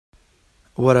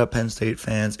What up, Penn State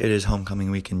fans? It is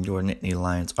homecoming week, and your Nittany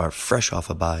Lions are fresh off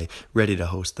a bye, ready to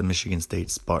host the Michigan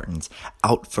State Spartans,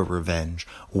 out for revenge,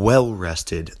 well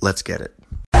rested. Let's get it.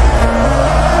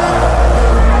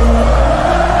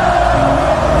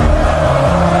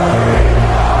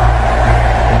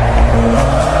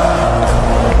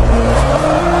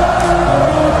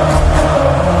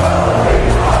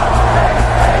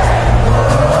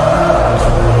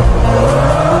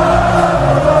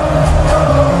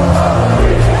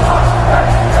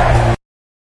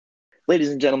 Ladies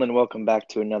and gentlemen, welcome back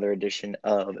to another edition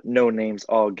of No Names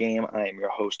All Game. I am your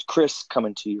host, Chris,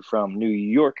 coming to you from New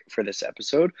York for this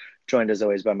episode, joined as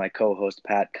always by my co-host,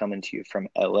 Pat, coming to you from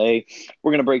LA.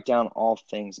 We're going to break down all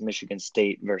things Michigan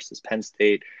State versus Penn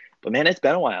State. But, man, it's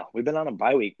been a while. We've been on a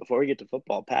bye week. Before we get to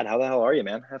football, Pat, how the hell are you,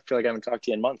 man? I feel like I haven't talked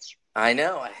to you in months. I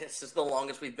know. This is the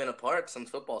longest we've been apart since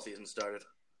football season started.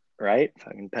 Right?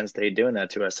 Fucking Penn State doing that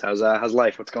to us. How's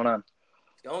life? What's going on?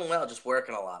 It's going well. Just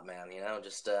working a lot, man.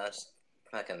 Just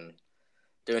fucking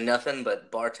doing nothing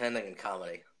but bartending and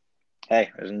comedy. Hey,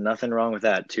 there's nothing wrong with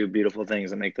that. Two beautiful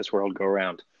things that make this world go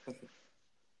round.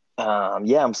 So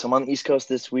I'm on the East Coast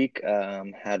this week.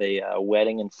 Had a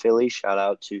wedding in Philly. Shout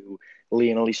out to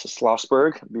Lee and Alicia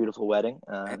Schlossberg. Beautiful wedding.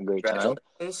 Had a great time.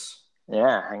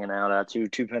 Yeah, hanging out.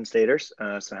 Two Penn Staters.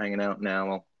 So hanging out now.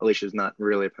 Well, Alicia's not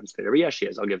really a Penn Stater, but yeah, she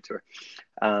is. I'll give it to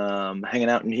her. Hanging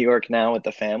out in New York now with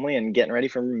the family and getting ready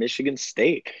for Michigan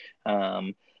State.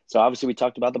 So obviously we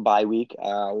talked about the bye week.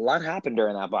 A lot happened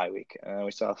during that bye week.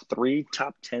 We saw 3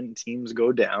 top 10 teams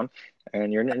go down,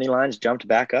 and your Nittany Lions jumped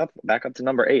back up to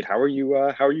number 8. How are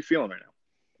you feeling right now?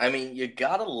 I mean, you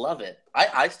gotta love it.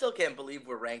 I still can't believe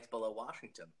we're ranked below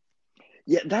Washington.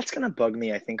 Yeah, that's gonna bug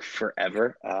me, I think,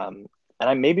 forever.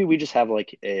 Maybe we just have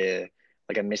like a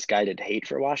misguided hate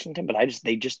for Washington, but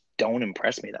they just don't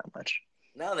impress me that much.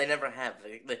 No, they never have.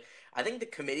 I think the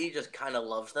committee just kind of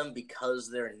loves them because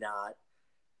they're not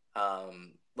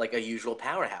like a usual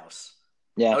powerhouse.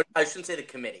 Yeah, I shouldn't say the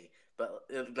committee, but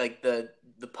like the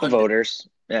voters.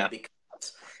 Yeah,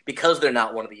 because they're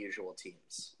not one of the usual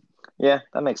teams. Yeah,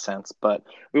 that makes sense, but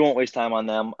we won't waste time on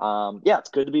them. It's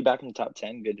good to be back in the top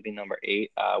 10. Good to be number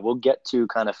 8. We'll get to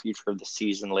kind of future of the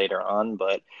season later on,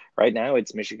 but right now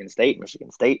it's Michigan State,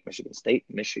 Michigan State, Michigan State,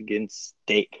 Michigan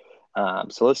State.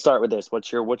 So let's start with this.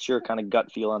 What's your kind of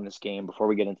gut feel on this game before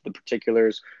we get into the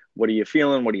particulars? What are you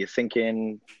feeling? What are you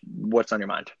thinking? What's on your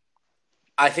mind?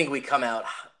 I think we come out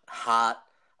hot.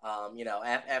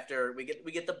 After we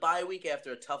get the bye week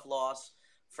after a tough loss.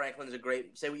 Franklin's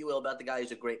say what you will about the guy,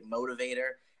 he's a great motivator,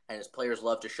 and his players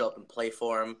love to show up and play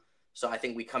for him. So I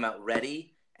think we come out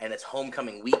ready, and it's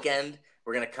homecoming weekend.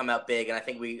 We're going to come out big, and I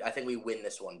think we win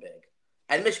this one big.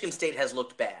 And Michigan State has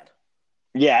looked bad.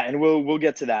 Yeah, and we'll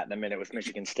get to that in a minute with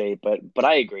Michigan State, but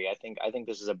I agree. I think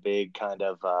this is a big kind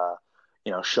of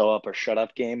show up or shut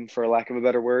up game, for lack of a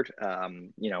better word.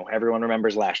 Everyone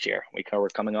remembers last year. We're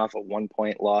coming off a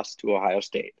 1-point loss to Ohio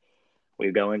State.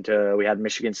 We had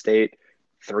Michigan State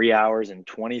 3 hours and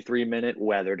 23-minute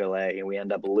weather delay, and we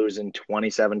end up losing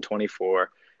 27-24,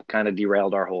 kind of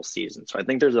derailed our whole season. So I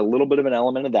think there's a little bit of an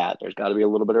element of that. There's got to be a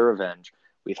little bit of revenge.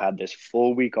 We've had this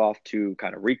full week off to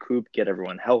kind of recoup, get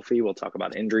everyone healthy. We'll talk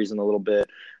about injuries in a little bit.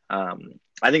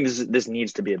 I think this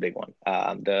needs to be a big one.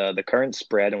 The current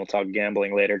spread, and we'll talk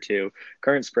gambling later too,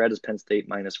 current spread is Penn State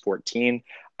minus 14.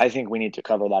 I think we need to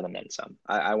cover that and then some.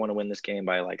 I want to win this game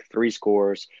by like 3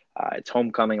 scores. It's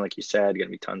homecoming, like you said, going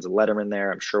to be tons of Letterman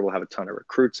there. I'm sure we'll have a ton of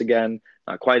recruits again.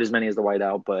 Not quite as many as the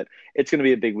whiteout, but it's going to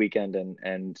be a big weekend.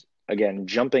 And again,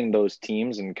 jumping those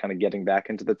teams and kind of getting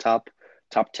back into the top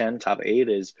 10, top 8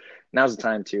 now's the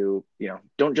time to,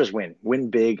 don't just win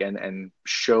big and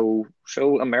show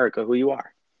America who you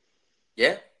are.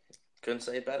 Yeah, couldn't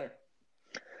say it better.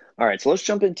 All right, so let's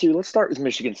start with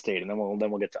Michigan State, and then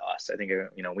we'll get to us. I think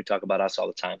we talk about us all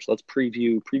the time, so let's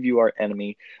preview our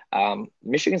enemy.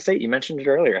 Michigan State, you mentioned it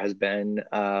earlier, has been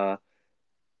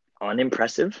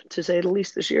unimpressive to say the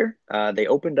least this year. They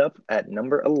opened up at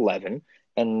number 11,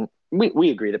 and we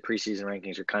agree that preseason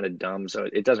rankings are kind of dumb, so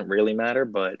it doesn't really matter.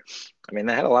 But I mean,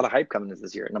 they had a lot of hype coming into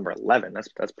this year at number 11.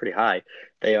 That's pretty high.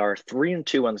 They are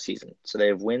 3-2 on the season, so they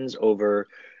have wins over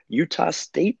Utah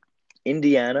State,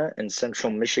 Indiana, and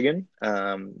Central Michigan.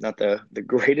 Not the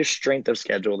greatest strength of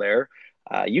schedule there.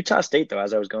 Utah State, though,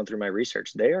 as I was going through my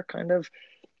research, they are kind of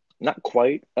not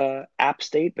quite App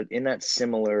State, but in that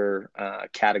similar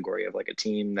category of like a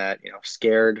team that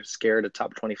scared a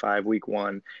top 25 week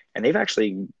 1, and they've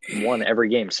actually won every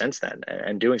game since then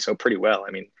and doing so pretty well.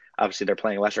 I mean, obviously they're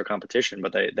playing lesser competition,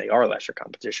 but they are lesser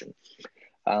competition.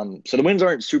 So the wins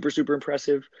aren't super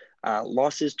impressive.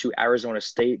 Losses to Arizona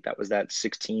State. That was that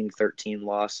 16-13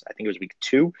 loss. I think it was week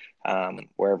 2,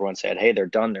 where everyone said, hey, they're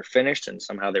done, they're finished, and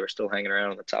somehow they were still hanging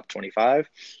around in the top 25.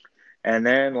 And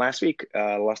then last week,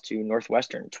 lost to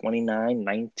Northwestern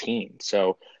 29-19.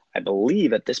 So I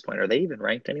believe at this point, are they even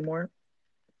ranked anymore?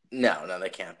 No, they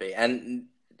can't be. And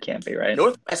Can't be, right?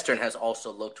 Northwestern has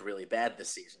also looked really bad this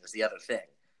season, is the other thing.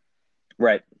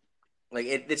 Right.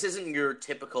 Like, this isn't your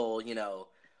typical,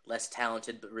 less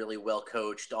talented but really well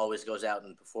coached, always goes out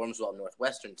and performs well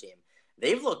Northwestern team.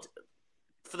 They've looked,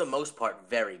 for the most part,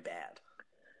 very bad.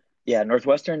 Yeah,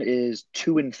 Northwestern is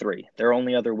 2-3. Their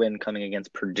only other win coming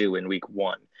against Purdue in week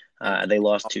 1. They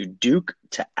lost to Duke,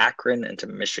 to Akron, and to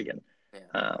Michigan.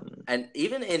 Yeah. And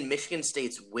even in Michigan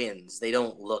State's wins, they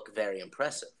don't look very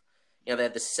impressive. They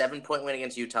had the 7-point win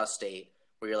against Utah State,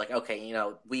 where you're like, okay,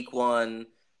 week 1,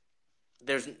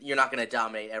 you're not going to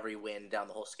dominate every win down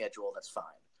the whole schedule. That's fine.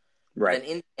 Right.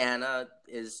 Then Indiana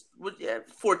is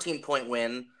 14-point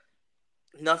win,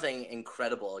 nothing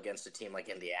incredible against a team like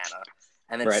Indiana.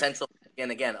 And then Central,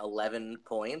 again, 11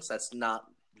 points. That's not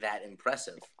that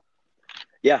impressive.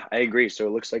 Yeah, I agree. So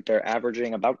it looks like they're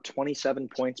averaging about 27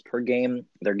 points per game.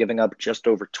 They're giving up just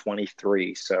over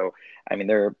 23. So, I mean,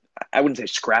 I wouldn't say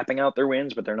scrapping out their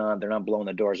wins, but they're not blowing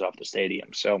the doors off the stadium.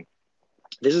 So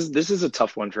this is a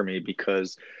tough one for me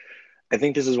because I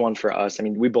think this is one for us. I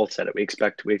mean, we both said it. We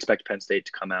expect Penn State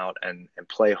to come out and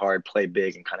play hard, play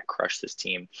big, and kind of crush this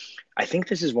team. I think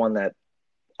this is one that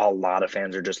a lot of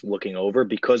fans are just looking over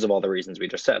because of all the reasons we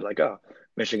just said. Like, oh,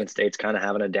 Michigan State's kind of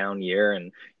having a down year,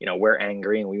 and we're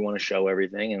angry and we want to show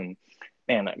everything. And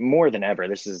man, more than ever,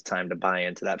 this is a time to buy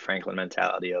into that Franklin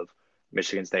mentality of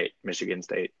Michigan State, Michigan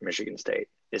State, Michigan State,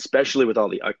 especially with all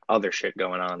the other shit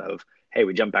going on of, hey,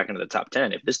 we jump back into the top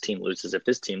 10. If this team loses, if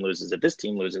this team loses, if this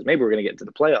team loses, maybe we're going to get into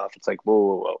the playoff. It's like,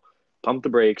 whoa. Pump the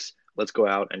brakes. Let's go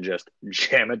out and just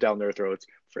jam it down their throats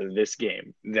for this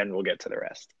game. Then we'll get to the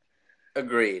rest.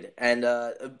 Agreed. And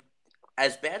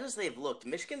as bad as they've looked,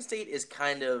 Michigan State is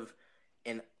kind of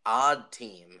an odd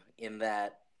team in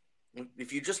that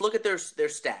if you just look at their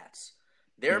stats,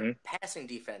 their passing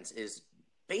defense is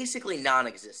basically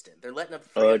non-existent. They're letting up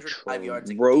 305 yards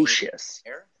a game. Atrocious.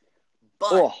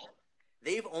 But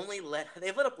they've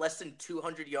let up less than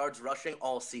 200 yards rushing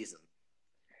all season.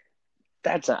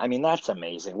 That's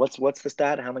amazing. What's the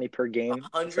stat? How many per game?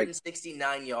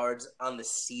 169 yards on the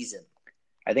season.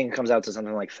 I think it comes out to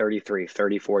something like 33,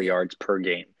 34 yards per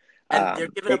game. And they're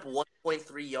giving up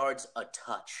 1.3 yards a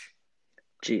touch.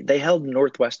 Gee, they held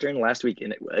Northwestern last week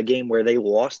in a game where they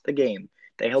lost the game.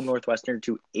 They held Northwestern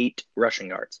to 8 rushing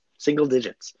yards, single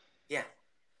digits. Yeah.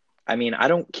 I mean, I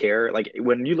don't care. Like,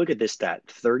 when you look at this stat,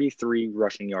 33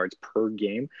 rushing yards per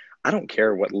game, I don't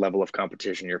care what level of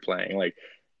competition you're playing. Like,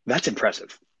 that's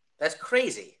impressive. That's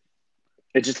crazy.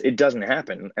 It doesn't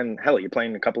happen. And hell, you're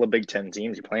playing a couple of Big Ten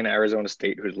teams. You're playing Arizona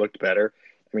State, who's looked better.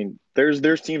 I mean, there's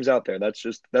teams out there. That's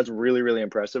really, really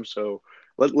impressive. So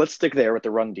let's stick there with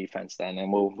the run defense then,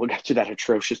 and we'll get to that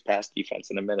atrocious pass defense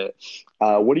in a minute.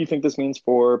 What do you think this means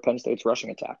for Penn State's rushing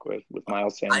attack with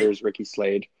Miles Sanders, Ricky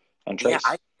Slade, and Trace? Yeah,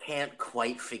 I can't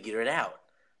quite figure it out.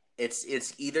 It's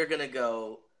either gonna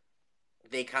go,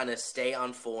 they kind of stay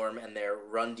on form and their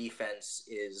run defense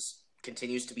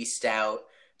continues to be stout,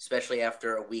 especially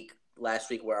after a week last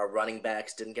week where our running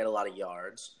backs didn't get a lot of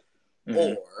yards,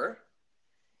 or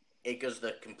it goes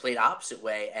the complete opposite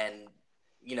way, and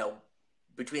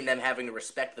between them having to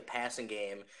respect the passing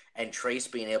game and Trace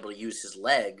being able to use his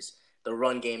legs, the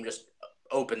run game just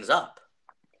opens up.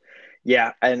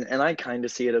 Yeah, and I kind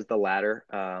of see it as the latter.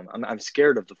 I'm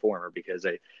scared of the former because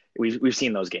we've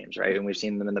seen those games, right? And we've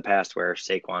seen them in the past where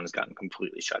Saquon has gotten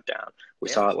completely shut down. We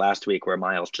saw it last week where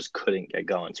Miles just couldn't get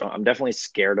going. So I'm definitely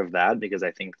scared of that because I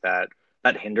think that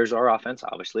hinders our offense,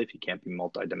 obviously, if you can't be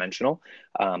multidimensional.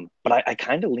 But I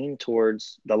kind of lean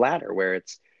towards the latter where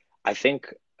I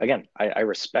think, again, I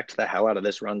respect the hell out of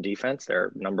this run defense.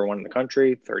 They're number 1 in the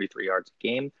country, 33 yards a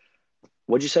game.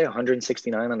 What'd you say,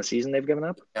 169 on the season they've given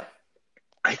up? Yeah.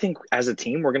 I think as a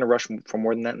team, we're going to rush for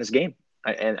more than that in this game.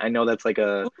 And I know that's like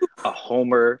a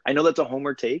homer. I know that's a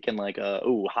homer take and like a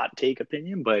hot take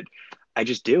opinion, but I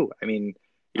just do. I mean,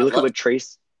 you look at what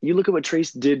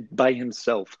Trace did by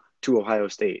himself to Ohio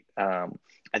State. I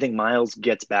think Miles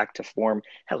gets back to form.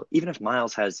 Hell, even if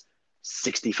Miles has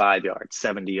 65 yards,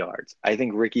 70 yards, I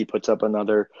think Ricky puts up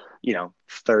another,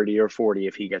 30 or 40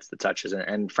 if he gets the touches.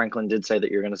 And Franklin did say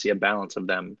that you're going to see a balance of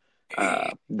them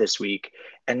this week.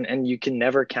 And you can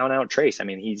never count out Trace. I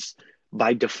mean, he's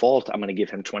by default, I'm going to give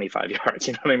him 25 yards.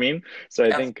 You know what I mean? So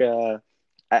I think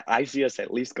I see us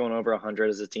at least going over 100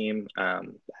 as a team.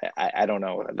 I don't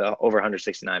know, the over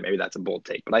 169, maybe that's a bold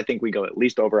take, but I think we go at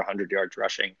least over 100 yards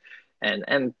rushing.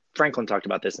 And Franklin talked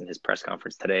about this in his press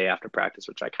conference today after practice,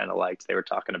 which I kind of liked. They were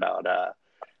talking about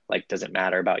like, does it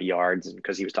matter about yards?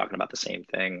 Because he was talking about the same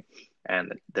thing.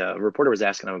 And the reporter was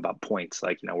asking him about points.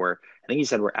 Like, I think he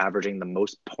said we're averaging the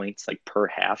most points like per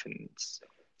half in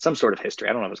some sort of history.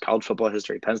 I don't know if it's college football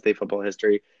history, Penn State football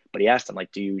history, but he asked him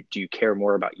like, do you care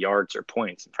more about yards or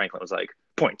points? And Franklin was like,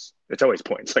 points. It's always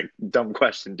points. Like, dumb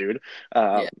question, dude.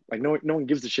 Yeah, Like no one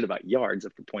gives a shit about yards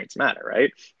if the points matter,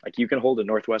 right? Like you can hold a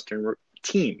Northwestern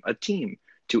a team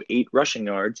to 8 rushing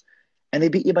yards, and they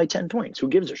beat you by 10 points. Who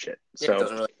gives a shit? yeah, it So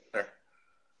doesn't really matter.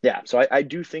 yeah, so I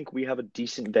do think we have a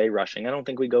decent day rushing. I don't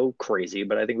think we go crazy,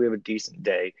 but I think we have a decent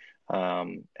day.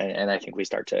 And I think we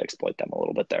start to exploit them a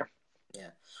little bit there.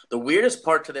 Yeah, the weirdest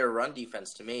part to their run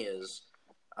defense to me is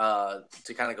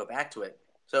to kind of go back to it.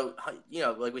 So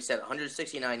like we said,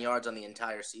 169 yards on the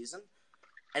entire season,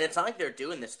 and it's not like they're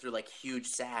doing this through like huge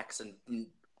sacks and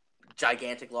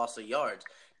gigantic loss of yards.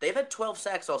 They've had 12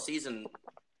 sacks all season,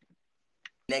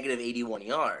 negative 81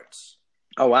 yards.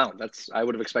 Oh wow, I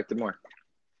would have expected more.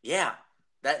 Yeah,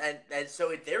 and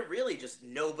so they're really just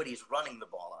nobody's running the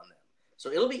ball on them.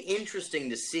 So it'll be interesting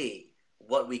to see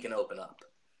what we can open up.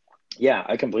 Yeah,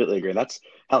 I completely agree. That's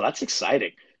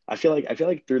exciting. I feel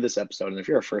like through this episode, and if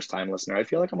you're a first time listener, I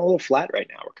feel like I'm a little flat right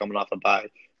now. We're coming off a bye.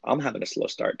 I'm having a slow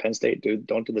start. Penn State, dude,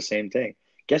 don't do the same thing.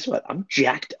 Guess what? I'm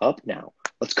jacked up now.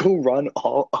 Let's go run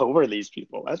all over these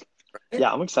people.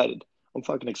 Yeah, I'm excited. I'm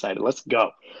fucking excited. Let's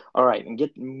go. All right, and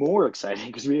get more excited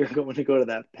because we are going to go to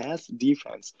that pass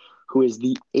defense, who is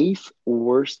the 8th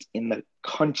worst in the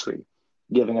country,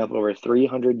 giving up over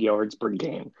 300 yards per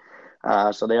game.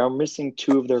 So they are missing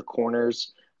 2 of their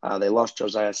corners. They lost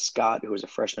Josiah Scott, who was a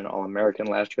freshman All-American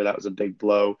last year. That was a big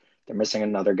blow. They're missing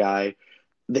another guy.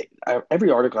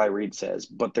 Every article I read says,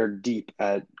 but they're deep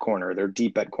at corner. They're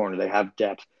deep at corner. They have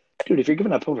depth. Dude, if you're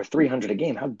giving up over 300 a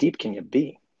game, how deep can you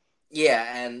be?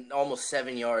 Yeah, and almost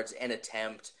 7 yards an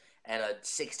attempt and a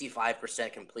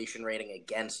 65% completion rating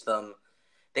against them.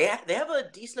 They have a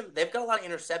decent. They've got a lot of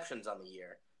interceptions on the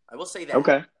year. I will say that.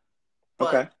 Okay.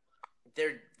 Okay. But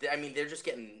they're just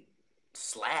getting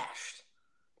slashed.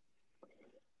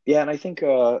 Yeah, and I think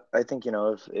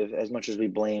if as much as we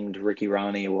blamed Ricky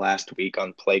Ronnie last week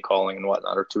on play calling and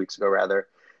whatnot, or 2 weeks ago rather,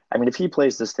 I mean, if he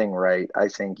plays this thing right, I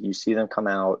think you see them come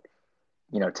out,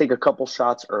 take a couple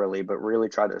shots early, but really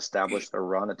try to establish the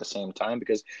run at the same time.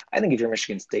 Because I think if you're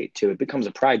Michigan State too, it becomes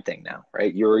a pride thing now,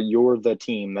 right? You're the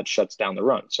team that shuts down the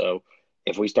run. So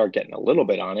if we start getting a little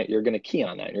bit on it, you're going to key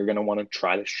on that. You're going to want to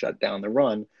try to shut down the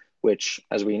run, which,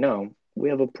 as we know, we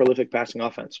have a prolific passing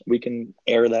offense. We can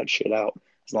air that shit out.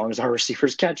 As long as our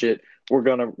receivers catch it, we're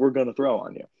gonna throw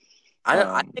on you.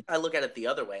 I think I look at it the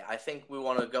other way. I think we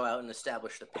want to go out and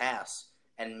establish the pass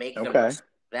and make them Okay.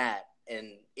 that,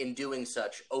 and in doing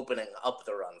such, opening up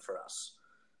the run for us.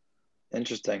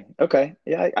 Interesting. Okay.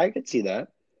 Yeah, I could see that.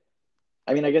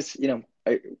 I mean, I guess,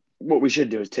 what we should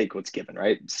do is take what's given,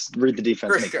 right? Just read the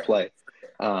defense, For make sure. the play.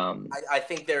 Um, I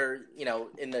think they're,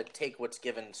 in the take what's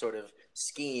given sort of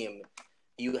scheme,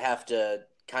 you have to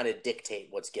kind of dictate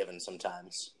what's given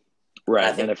sometimes. And I right.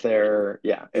 And think if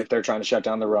they're trying to shut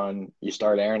down the run, you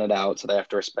start airing it out, so they have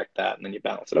to respect that, and then you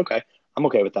balance it. Okay. I'm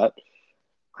okay with that.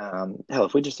 Hell,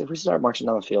 if we start marching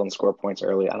down the field and score points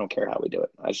early, I don't care how we do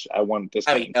it. I want this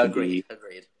game to agreed.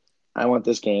 be I want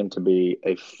this game to be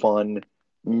a fun,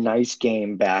 nice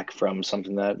game back from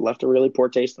something that left a really poor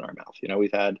taste in our mouth.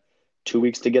 We've had 2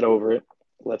 weeks to get over it.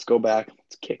 Let's go back.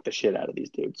 Let's kick the shit out of these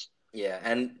dudes. Yeah,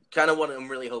 and kind of what I'm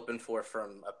really hoping for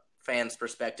from a fan's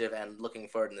perspective and looking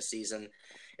forward in the season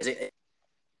is a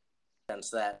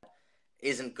sense that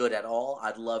isn't good at all.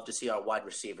 I'd love to see our wide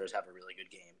receivers have a really good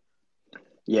game.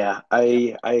 Yeah,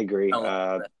 Yeah. I agree.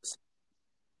 Oh,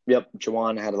 Yep,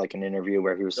 Jawan had like an interview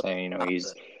where he was saying, not good.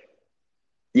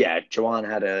 Jawan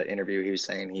had an interview. He was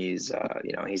saying he's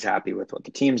happy with what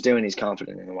the team's doing. He's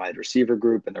confident in the wide receiver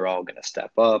group, and they're all going to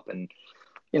step up. And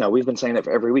we've been saying it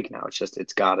for every week now.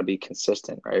 It's got to be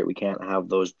consistent, right? We can't have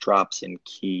those drops in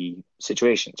key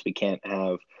situations. We can't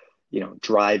have,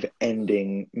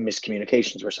 drive-ending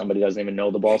miscommunications where somebody doesn't even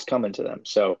know the ball's coming to them.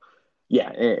 So,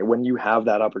 yeah, when you have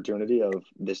that opportunity of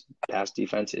this pass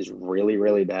defense is really,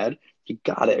 really bad, you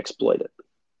got to exploit it.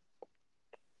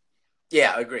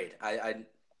 Yeah, agreed.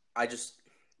 I just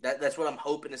that's what I'm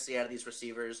hoping to see out of these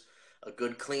receivers. A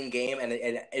good, clean game, and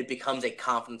it becomes a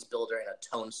confidence builder and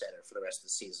a tone setter for the rest of the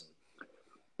season.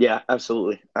 Yeah,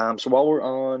 absolutely. So while we're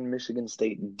on Michigan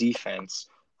State defense,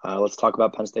 let's talk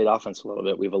about Penn State offense a little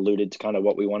bit. We've alluded to kind of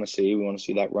what we want to see. We want to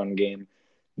see that run game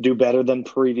do better than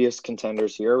previous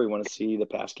contenders here. We want to see the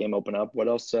pass game open up. What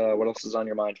else? What else is on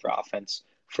your mind for offense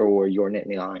for your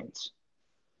Nittany Lions?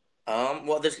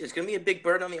 Well, it's going to be a big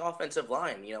burden on the offensive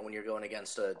line, when you're going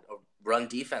against a run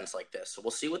defense like this. So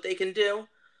we'll see what they can do.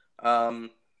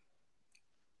 Um,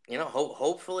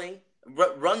 hopefully,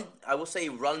 run. I will say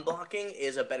run blocking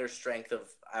is a better strength of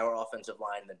our offensive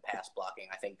line than pass blocking.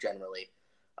 I think generally,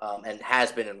 and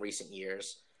has been in recent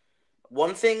years.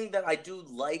 One thing that I do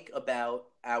like about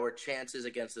our chances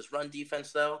against this run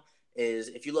defense, though, is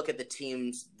if you look at the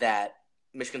teams that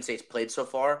Michigan State's played so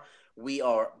far, we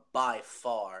are by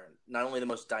far not only the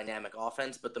most dynamic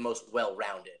offense, but the most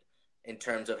well-rounded in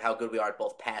terms of how good we are at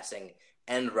both passing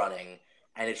and running,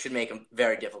 and it should make them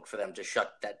very difficult for them to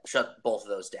shut both of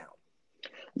those down.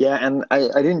 Yeah, and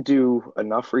I didn't do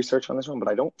enough research on this one, but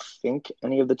I don't think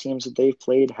any of the teams that they've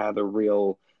played have a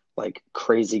real like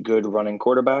crazy good running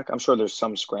quarterback. I'm sure there's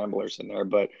some scramblers in there,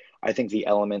 but I think the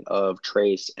element of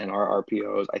Trace and our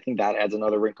RPOs, I think that adds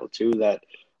another wrinkle too that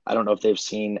I don't know if they've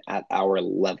seen at our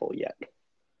level yet.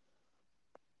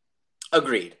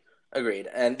 Agreed.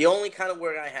 And the only kind of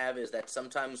worry I have is that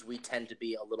sometimes we tend to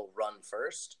be a little run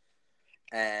first,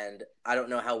 and I don't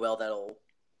know how well that'll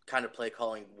kind of play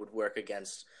calling would work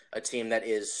against a team that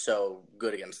is so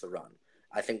good against the run.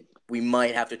 I think we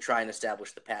might have to try and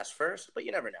establish the pass first, but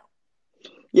you never know.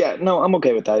 Yeah, no, I'm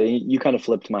okay with that. You kind of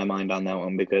flipped my mind on that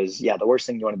one because, yeah, the worst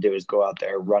thing you want to do is go out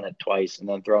there, run it twice, and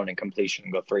then throw an incompletion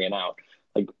and go three and out.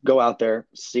 Like, go out there,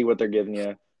 see what they're giving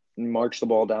you, march the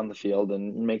ball down the field,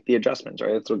 and make the adjustments,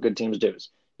 right? That's what good teams do. Is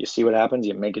you see what happens,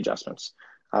 you make adjustments.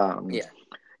 Yeah.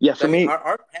 Yeah, for I mean, me,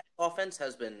 our pass offense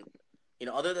has been,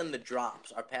 other than the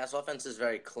drops, our pass offense is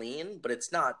very clean, but it's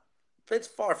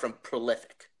far from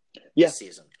prolific yeah, this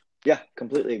season. yeah,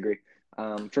 completely agree.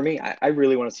 For me, I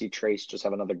really want to see Trace just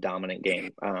have another dominant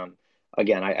game.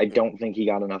 Again, I don't think he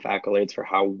got enough accolades for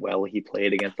how well he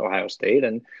played against Ohio State,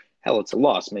 and hell, it's a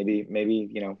loss. Maybe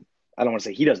I don't want to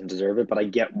say he doesn't deserve it, but I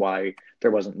get why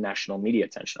there wasn't national media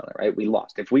attention on it. Right, we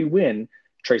lost. If we win,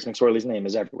 Trace McSorley's name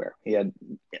is everywhere. He had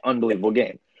an unbelievable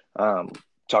game.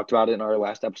 Talked about it in our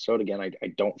last episode. Again, I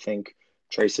don't think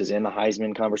Trace is in the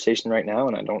Heisman conversation right now,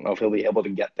 and I don't know if he'll be able to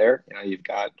get there. You've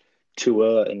got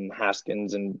Tua and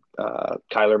Haskins and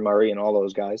Kyler Murray and all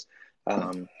those guys.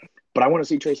 But I want to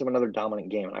see Trace have another dominant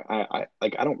game. I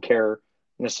don't care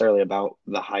necessarily about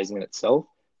the Heisman itself,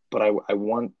 but I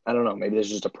want, I don't know, maybe there's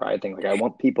just a pride thing. Like I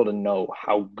want people to know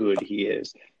how good he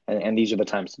is, and these are the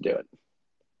times to do it.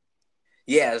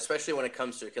 Yeah, especially when it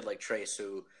comes to a kid like Trace,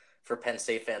 who for Penn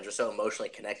State fans are so emotionally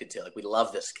connected to. Like we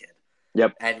love this kid.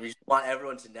 Yep. And we just want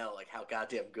everyone to know like how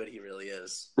goddamn good he really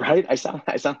is. Right? I sound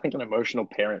like an emotional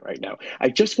parent right now. I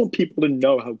just want people to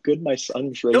know how good my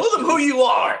son Trace Show them who you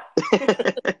are.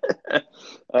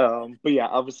 But yeah,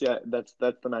 obviously that's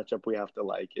the matchup we have to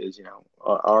like is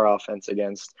our offense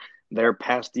against their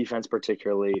pass defense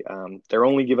particularly. They're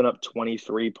only giving up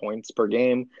 23 points per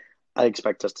game. I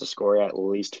expect us to score at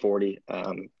least 40.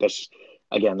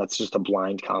 That's just a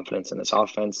blind confidence in this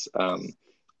offense.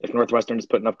 If Northwestern is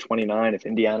putting up 29, if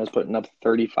Indiana is putting up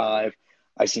 35,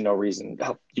 I see no reason.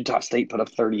 Utah State put up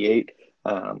 38.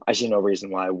 I see no reason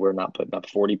why we're not putting up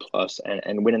 40 plus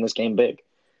and winning this game big.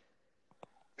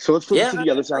 So let's flip to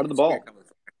the other side of the ball.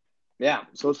 Yeah,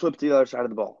 so let's flip to the other side of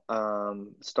the ball.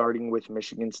 Starting with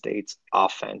Michigan State's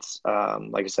offense.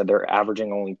 Like I said, they're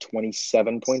averaging only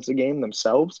 27 points a game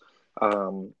themselves.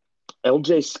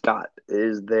 LJ Scott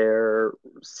is their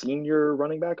senior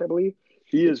running back, I believe.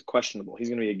 He is questionable. He's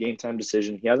going to be a game time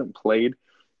decision. He hasn't played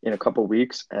in a couple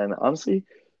weeks, and honestly,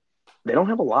 they don't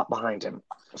have a lot behind him.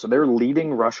 So they're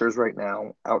leading rushers right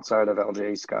now outside of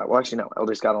LJ Scott. Well, actually, no.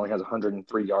 LJ Scott only has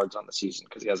 103 yards on the season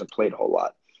because he hasn't played a whole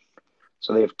lot.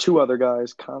 So they have two other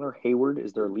guys. Connor Hayward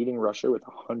is their leading rusher with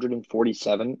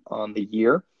 147 on the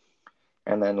year.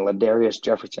 And then Ladarius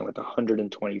Jefferson with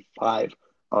 125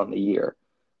 on the year.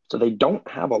 So they don't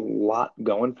have a lot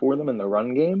going for them in the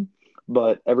run game,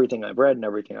 but everything I've read and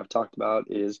everything I've talked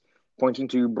about is pointing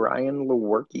to Brian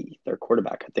Lewerke, their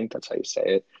quarterback. I think that's how you say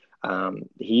it.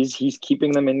 He's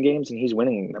keeping them in games and he's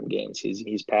winning them games.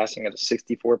 He's passing at a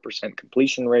 64%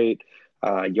 completion rate.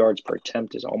 Yards per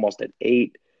attempt is almost at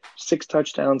 8. 6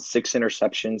 touchdowns, 6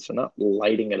 interceptions. So not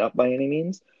lighting it up by any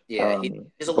means. Yeah, he's a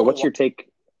little. But what's your take?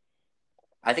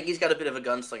 I think he's got a bit of a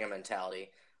gunslinger mentality.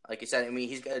 Like you said, I mean,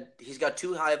 he's got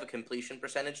too high of a completion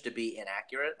percentage to be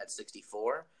inaccurate at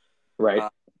 64. Right.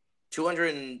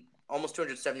 200 almost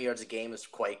 270 yards a game is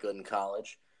quite good in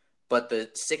college. But the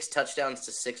 6 touchdowns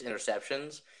to 6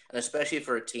 interceptions, and especially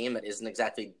for a team that isn't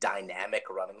exactly dynamic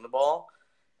running the ball,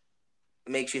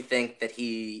 makes you think that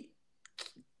he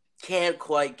can't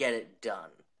quite get it done.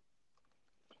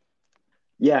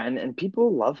 Yeah, and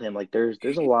people love him. Like there's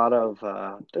a lot of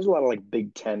like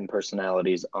Big Ten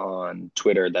personalities on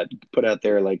Twitter that put out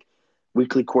their like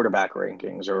weekly quarterback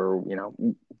rankings or,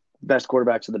 best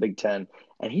quarterbacks of the Big Ten.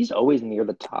 And he's always near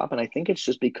the top. And I think it's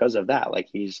just because of that. Like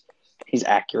he's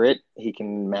accurate. He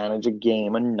can manage a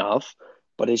game enough,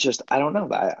 but it's just I don't know.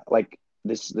 Like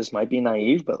this might be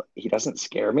naive, but he doesn't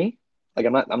scare me. Like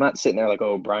I'm not sitting there like,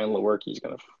 oh, Brian Lewerke's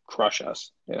gonna crush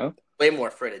us, you know? Way more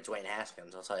afraid of Dwayne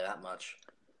Haskins, I'll tell you that much.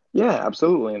 Yeah,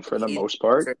 absolutely. And for the He most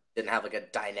part, didn't have like a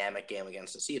dynamic game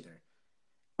against us either,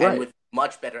 and right. with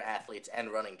much better athletes and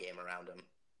running game around him.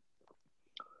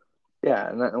 Yeah,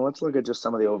 and let's look at just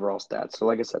some of the overall stats. So,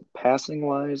 like I said, passing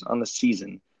wise on the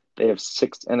season, they have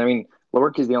six. And I mean,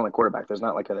 Lewerke's the only quarterback. There's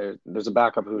not like there's a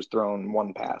backup who's thrown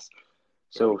one pass.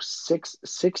 True. So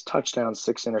six touchdowns,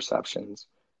 six interceptions.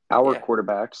 Our Yeah,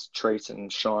 quarterbacks, Trace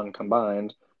and Sean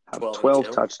combined, have 12 and 12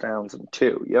 2. touchdowns and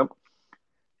two. Yep.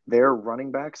 Their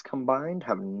running backs combined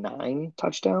have nine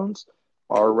touchdowns.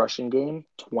 Our rushing game,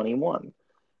 21.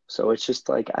 So it's just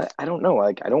like I don't know.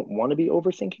 Like I don't want to be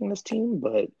overthinking this team,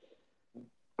 but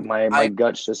my I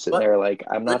gut's just sitting but there like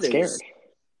I'm good not news. scared.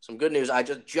 Some good news. I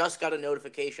just got a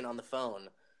notification on the phone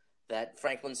that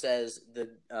Franklin says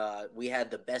that we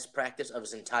had the best practice of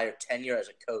his entire tenure as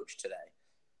a coach today.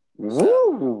 So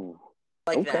Woo!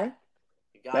 like Okay. that,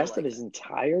 you gotta Best of like his that.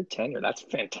 entire tenure. That's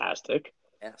fantastic.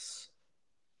 Yes.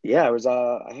 Yeah, I was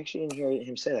I actually didn't hear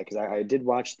him say that because I did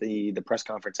watch the press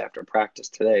conference after practice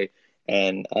today,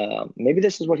 and maybe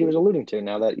this is what he was alluding to.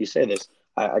 Now that you say this,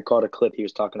 I caught a clip. He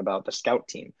was talking about the scout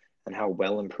team and how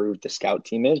well improved the scout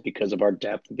team is because of our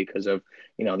depth, because of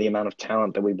the amount of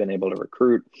talent that we've been able to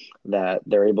recruit. That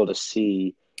they're able to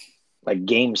see like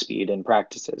game speed in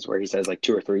practices, where he says like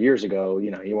 2 or 3 years ago,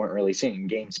 you weren't really seeing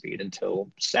game speed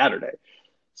until Saturday.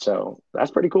 So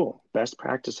that's pretty cool. Best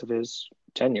practice of his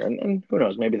tenure. And who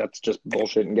knows, maybe that's just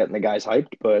bullshit and getting the guys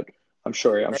hyped, but I'm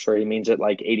sure he means it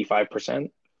like 85%.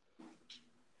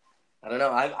 I don't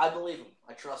know. I believe him.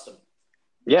 I trust him.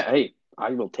 Yeah, hey,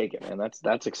 I will take it, man.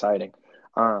 That's exciting.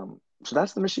 So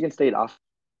that's the Michigan State off.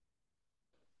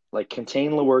 Like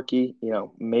contain Lewerke,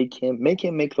 make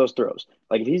him make those throws.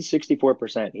 Like if he's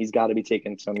 64%, he's got to be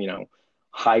taking some,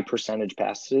 high percentage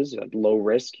passes at low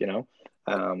risk. I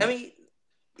Um, mean,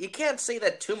 you can't say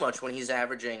that too much when he's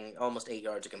averaging almost 8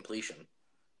 yards of completion.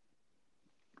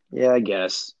 Yeah, I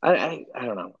guess. I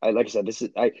don't know. Like I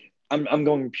said, I'm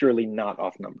going purely not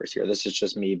off numbers here. This is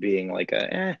just me being like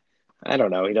I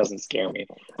don't know. He doesn't scare me.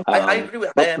 I agree with.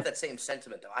 I But have that same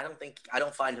sentiment though. I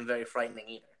don't find him very frightening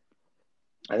either.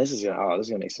 and this is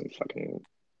gonna make some fucking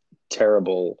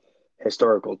terrible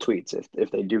historical tweets if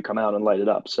they do come out and light it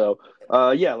up. So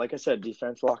yeah, like I said,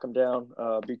 defense lock them down,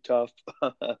 be tough.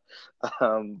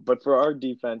 But for our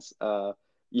defense,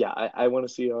 yeah, I want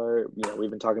to see we've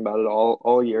been talking about it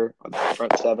all year. That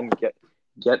front seven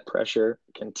get pressure,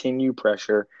 continue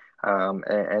pressure,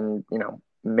 and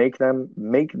make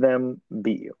them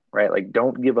beat you, right? Like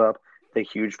don't give up the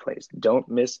huge plays. Don't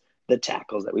miss the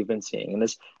tackles that we've been seeing. And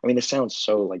this sounds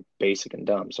so like basic and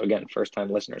dumb. So again, first time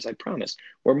listeners, I promise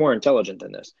we're more intelligent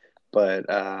than this. But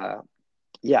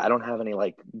yeah, I don't have any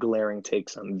like glaring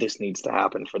takes on this needs to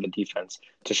happen for the defense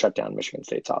to shut down Michigan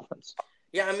State's offense.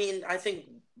 Yeah, I mean, I think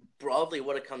broadly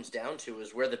what it comes down to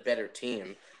is we're the better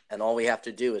team, and all we have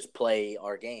to do is play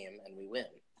our game, and we win.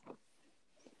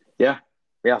 Yeah.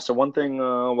 Yeah. So one thing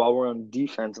while we're on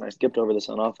defense, and I skipped over this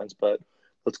on offense, but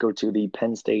let's go to the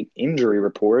Penn State injury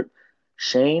report.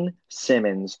 Shane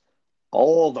Simmons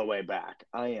all the way back.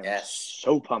 I am Yes.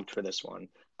 so pumped for this one.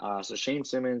 So Shane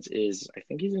Simmons I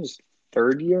think he's in his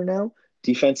third year now,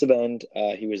 defensive end.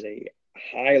 He was a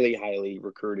highly, highly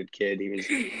recruited kid. He was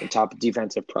the top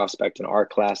defensive prospect in our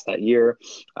class that year.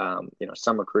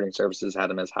 Some recruiting services had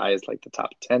him as high as like the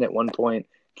top 10 at one point.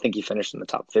 I think he finished in the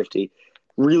top 50.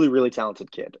 Really, really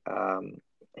talented kid.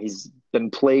 He's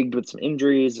been plagued with some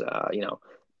injuries.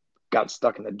 Got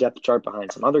stuck in the depth chart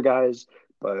behind some other guys,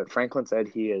 but Franklin said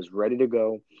he is ready to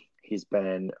go. He's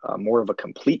been more of a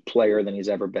complete player than he's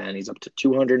ever been. He's up to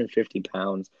 250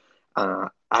 pounds.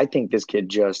 I think this kid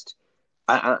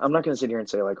I'm not going to sit here and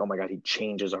say, like, oh my God, he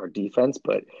changes our defense,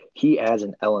 but he adds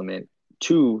an element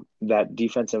to that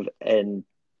defensive and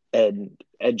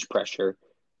edge pressure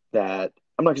that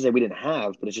I'm not going to say we didn't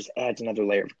have, but it just adds another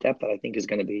layer of depth that I think it's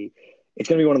going to be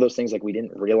one of those things like we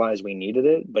didn't realize we needed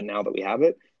it, but now that we have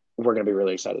it, we're going to be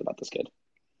really excited about this kid.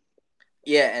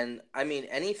 Yeah, and I mean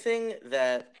anything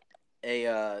that a,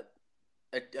 uh,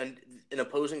 an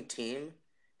opposing team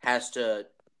has to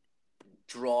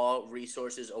draw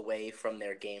resources away from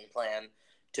their game plan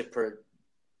to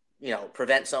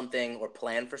prevent something or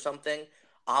plan for something,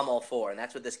 I'm all for, and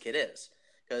that's what this kid is.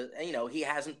 because he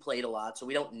hasn't played a lot, so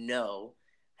we don't know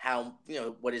how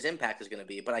what his impact is going to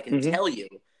be. But I can Hmm. tell you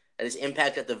that his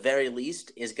impact, at the very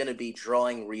least, is going to be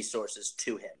drawing resources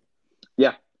to him.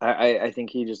 Yeah, I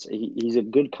think he's a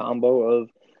good combo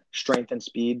of strength and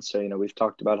speed. So, we've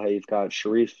talked about how you've got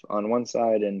Sharif on one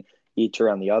side and Eater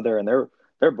on the other, and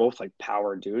they're both like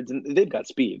power dudes, and they've got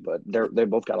speed, but they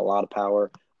both got a lot of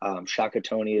power. Shaka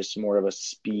Tony is more of a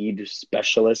speed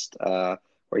specialist,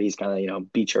 where he's kind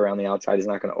of beat you around the outside. He's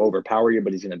not going to overpower you,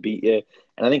 but he's going to beat you.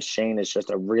 And I think Shane is just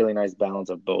a really nice balance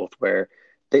of both, where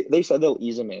they said they'll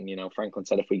ease him in. Franklin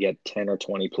said if we get 10 or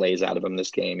 20 plays out of him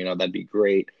this game, that'd be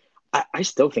great. I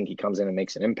still think he comes in and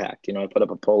makes an impact. I put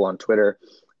up a poll on Twitter,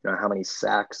 how many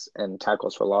sacks and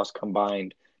tackles for loss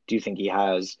combined do you think he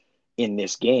has in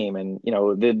this game? And,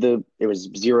 it was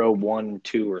 0, 1,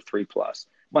 2, or 3 plus.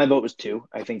 My vote was 2.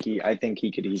 I think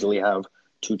he could easily have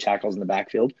 2 tackles in the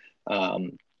backfield.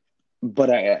 But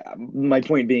my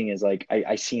point being is like,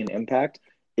 I see an impact,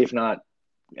 if not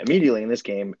immediately in this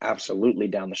game, absolutely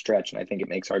down the stretch. And I think it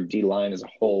makes our D line as a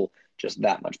whole just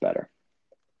that much better.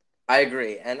 I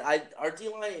agree, and our D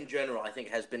line in general, I think,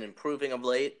 has been improving of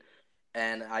late,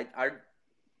 and I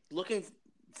looking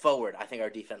forward, I think our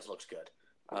defense looks good.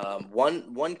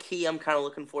 One key I'm kind of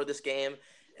looking for this game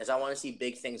is I want to see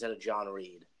big things out of John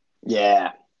Reed.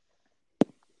 Yeah,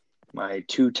 my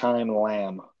 2-time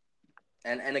lamb.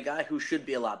 And a guy who should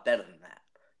be a lot better than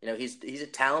that. He's a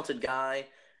talented guy.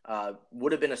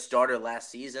 Would have been a starter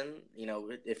last season.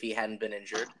 If he hadn't been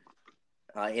injured.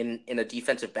 In a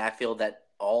defensive backfield that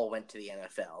all went to the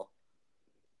NFL.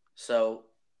 So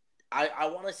I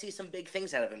want to see some big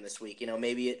things out of him this week.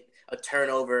 Maybe a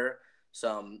turnover,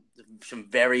 some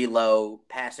very low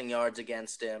passing yards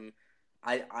against him.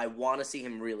 I want to see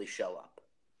him really show up.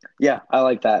 Yeah, I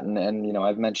like that, and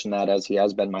I've mentioned that as he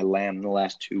has been my lamb in the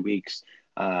last 2 weeks.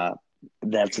 Uh,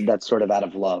 that's sort of out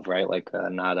of love, right? Like,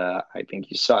 not I think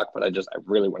you suck, but I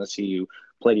really want to see you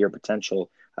play to your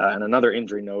potential. And another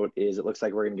injury note is it looks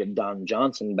like we're going to get Don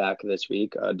Johnson back this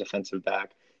week, defensive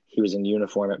back. He was in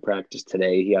uniform at practice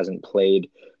today. He hasn't played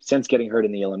since getting hurt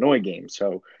in the Illinois game.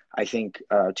 So I think,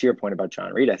 to your point about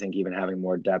John Reed, I think even having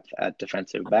more depth at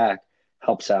defensive back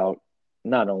helps out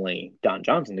not only Don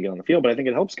Johnson to get on the field, but I think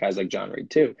it helps guys like John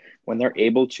Reed too. When they're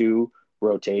able to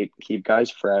rotate, keep guys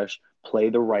fresh,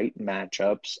 play the right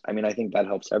matchups. I mean, I think that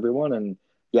helps everyone. And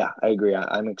yeah, I agree.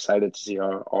 I'm excited to see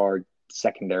our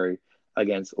secondary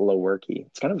against Lowerkey.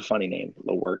 It's kind of a funny name,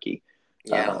 Lowerkey.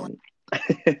 Yeah, I don't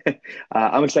like.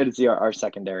 I'm excited to see our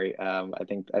secondary. I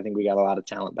think we got a lot of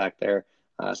talent back there.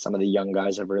 Some of the young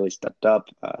guys have really stepped up.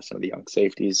 Some of the young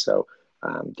safeties. So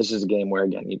this is a game where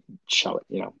again you show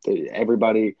it.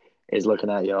 Everybody is looking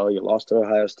at you. Oh, you lost to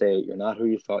Ohio State. You're not who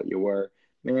you thought you were.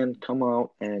 Man, come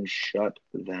out and shut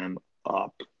them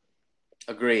up.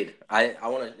 Agreed. I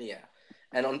want to, yeah.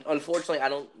 And unfortunately, I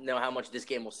don't know how much this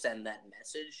game will send that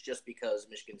message just because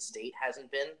Michigan State hasn't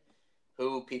been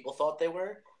who people thought they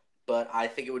were. But I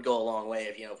think it would go a long way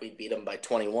if we beat them by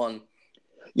 21.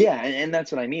 Yeah, and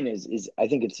that's what I mean is I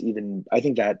think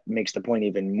that makes the point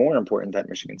even more important that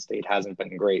Michigan State hasn't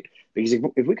been great because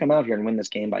if we come out here and win this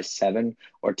game by 7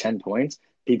 or 10 points,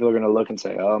 people are going to look and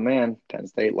say, "Oh man, Penn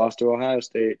State lost to Ohio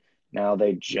State. Now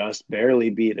they just barely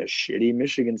beat a shitty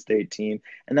Michigan State team,"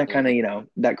 and that kind of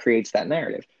that creates that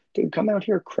narrative. Dude, come out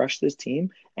here, crush this team,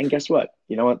 and guess what?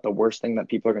 You know what? The worst thing that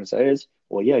people are going to say is,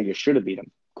 "Well, yeah, you should have beat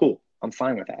them." Cool, I'm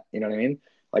fine with that. You know what I mean?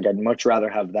 Like, I'd much rather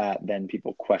have that than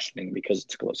people questioning because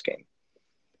it's a close game.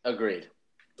 Agreed.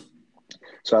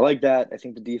 So I like that. I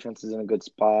think the defense is in a good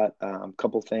spot.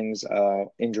 Couple things,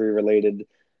 injury related.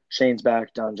 Shane's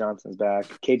back. Don Johnson's back.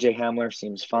 KJ Hamler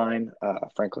seems fine.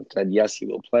 Franklin said yes, he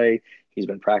will play. He's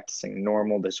been practicing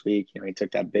normal this week. He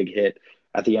took that big hit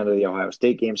at the end of the Ohio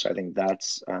State game, so I think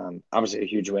that's obviously a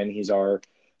huge win. He's our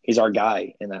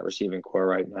guy in that receiving core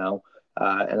right now.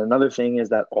 And another thing is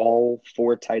that all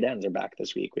 4 tight ends are back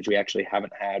this week, which we actually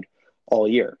haven't had all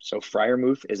year. So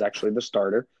Freiermuth is actually the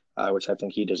starter, which I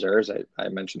think he deserves. I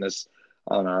mentioned this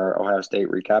on our Ohio State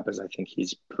recap, is I think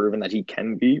he's proven that he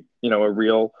can be, a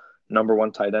real number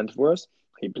 1 tight end for us.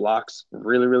 He blocks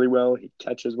really, really well. He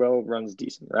catches well, runs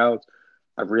decent routes.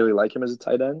 I really like him as a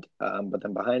tight end. But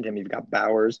then behind him, you've got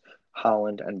Bowers,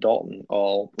 Holland, and Dalton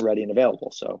all ready and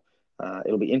available. So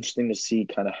it'll be interesting to see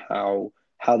kind of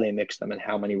how they mix them and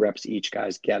how many reps each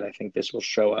guys get. I think this will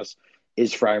show us,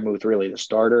 is Freiermuth really the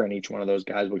starter and each one of those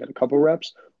guys will get a couple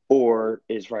reps, or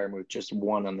is Freiermuth just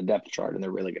one on the depth chart and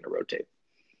they're really going to rotate?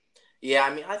 Yeah,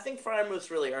 I mean, I think Freiermuth's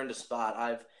really earned a spot.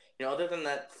 Other than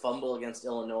that fumble against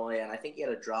Illinois, and I think he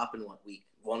had a drop in week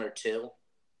 1 or 2,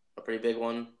 a pretty big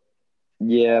one.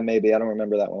 Yeah, maybe. I don't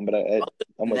remember that one, but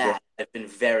I'm with you. That, I've been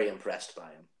very impressed by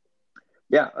him.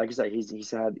 Yeah, like I said,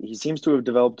 he seems to have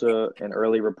developed an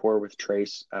early rapport with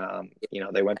Trace.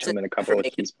 They went to That's him in a it for couple of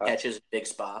making key spots. catches in big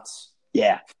spots.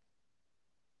 Yeah.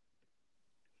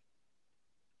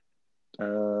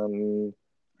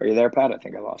 Are you there, Pat? I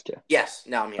think I lost you. Yes,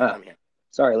 no, I'm here. Ah, I'm here.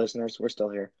 sorry, listeners, we're still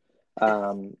here.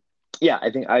 Um, yeah,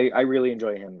 I think I really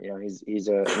enjoy him. He's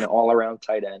an all around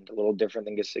tight end, a little different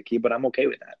than Gesicki, but I'm okay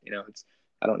with that.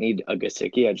 I don't need a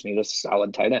Gesicki. I just need a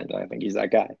solid tight end, and I think he's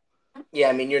that guy. Yeah,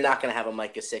 I mean, you're not going to have a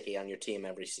Mike Gesicki on your team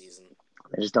every season,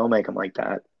 I just don't make him like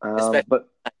that. especially But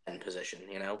in position.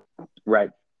 right,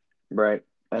 right.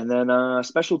 And then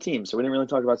special teams. So we didn't really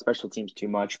talk about special teams too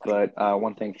much, but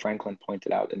one thing Franklin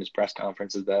pointed out in his press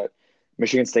conference is that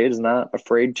Michigan State is not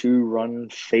afraid to run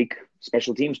fake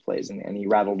special teams plays, and he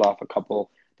rattled off a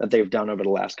couple that they've done over the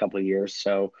last couple of years.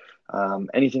 So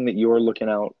anything that you're looking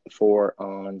out for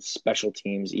on special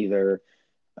teams, either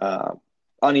uh,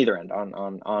 on either end,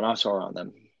 on us or on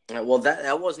them. Well,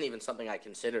 that wasn't even something I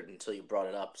considered until you brought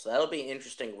it up. So that'll be an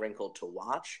interesting wrinkle to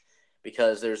watch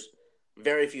because there's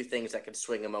very few things that could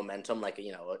swing a momentum, like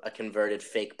a converted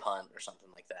fake punt or something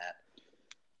like that.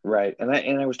 Right. And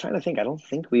I was trying to think, I don't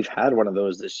think we've had one of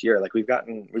those this year. Like we've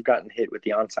gotten hit with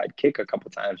the onside kick a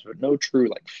couple times, but no true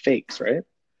like fakes, right?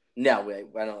 No,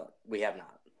 I don't. We have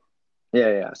not. Yeah,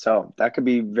 yeah. So that could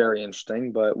be very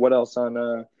interesting. But what else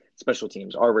on special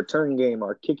teams? Our return game,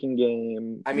 our kicking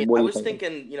game. I mean, What I are you was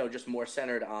thinking? thinking, just more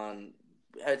centered on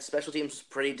special teams.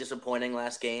 Pretty disappointing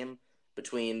last game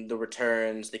between the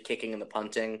returns, the kicking, and the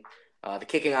punting. The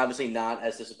kicking obviously not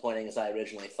as disappointing as I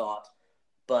originally thought,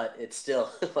 but it still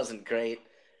wasn't great.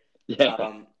 Yeah.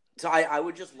 Um, so I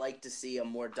would just like to see a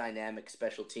more dynamic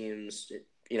special teams,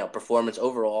 performance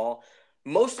overall,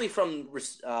 mostly from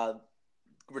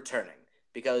returning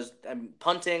because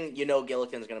punting,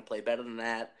 Gillikin's going to play better than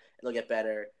that. It'll get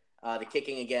better. The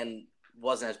kicking again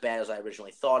wasn't as bad as I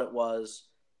originally thought it was,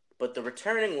 but the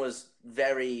returning was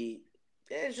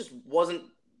it just wasn't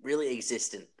really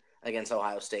existent against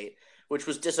Ohio State, which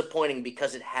was disappointing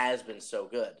because it has been so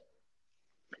good.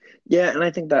 Yeah, and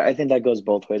I think that goes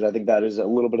both ways. I think that is a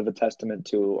little bit of a testament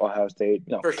to Ohio State,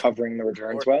 For sure. covering the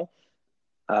returns well.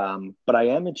 But I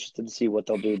am interested to see what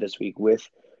they'll do this week with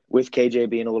KJ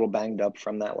being a little banged up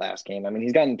from that last game. I mean,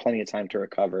 he's gotten plenty of time to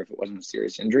recover if it wasn't a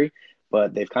serious injury,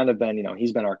 but they've kind of been,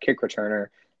 he's been our kick returner,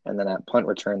 and then at punt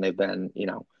return they've been,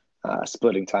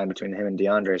 splitting time between him and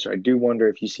DeAndre. So I do wonder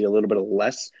if you see a little bit of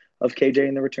less of KJ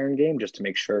in the return game just to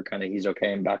make sure kind of he's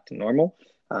okay and back to normal.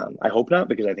 I hope not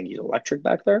because I think he's electric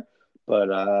back there. But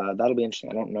that'll be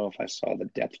interesting. I don't know if I saw the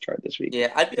depth chart this week,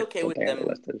 Yeah, I'd be if okay what with they have them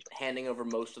listed. handing over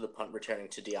most of the punt returning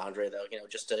to DeAndre, though.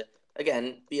 Just to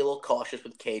again be a little cautious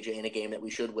with KJ in a game that we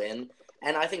should win.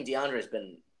 And I think DeAndre's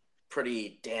been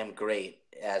pretty damn great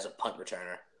as a punt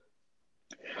returner.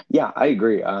 Yeah, I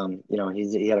agree.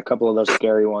 He had a couple of those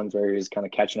scary ones where he was kind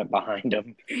of catching it behind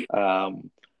him.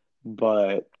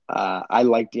 But I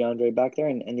like DeAndre back there.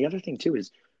 And the other thing too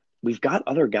is we've got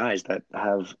other guys that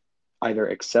have either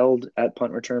excelled at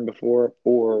punt return before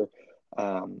or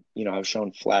have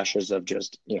shown flashes of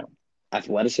just,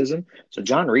 athleticism. So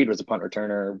John Reed was a punt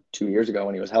returner 2 years ago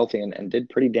when he was healthy and did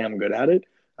pretty damn good at it.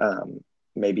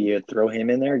 Maybe you throw him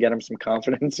in there, get him some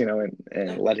confidence,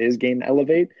 and let his game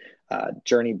elevate.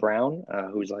 Journey Brown,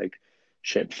 who's like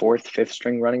fourth, fifth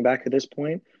string running back at this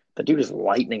point. The dude is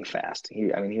lightning fast. He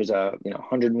was a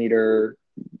 100-meter,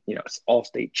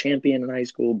 all-state champion in high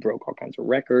school, broke all kinds of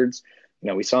records.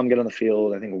 We saw him get on the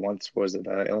field. I think once was it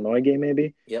the Illinois game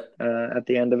maybe. Yep. At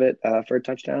the end of it for a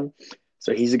touchdown.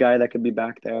 So he's a guy that could be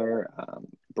back there.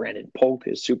 Brandon Polk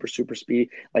is super super speedy.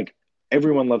 Like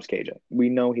everyone loves KJ. We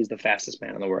know he's the fastest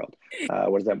man in the world.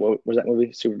 What is that? What was that movie?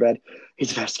 Superbad. He's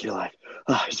the fastest kid alive.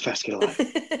 Oh, he's the fastest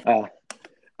kid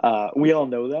alive. We all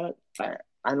know that.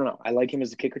 I don't know. I like him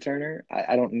as a kick returner.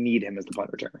 I don't need him as the punt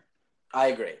returner. I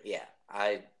agree. Yeah,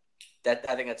 I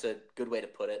think that's a good way to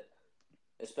put it,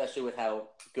 especially with how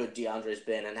good DeAndre's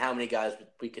been and how many guys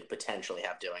we could potentially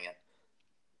have doing it.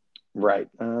 Right.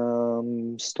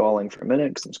 Stalling for a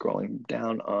minute because I'm scrolling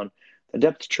down on the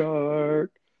depth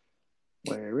chart.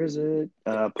 Where is it?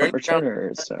 Punt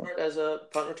returner. So as a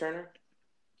punt returner.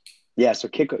 yeah, so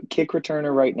kick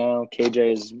returner right now.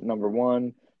 KJ is number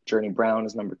one. Journey Brown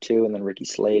is number two, and then Ricky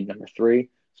Slade number three.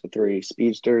 So three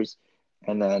speedsters,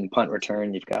 and then punt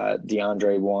return you've got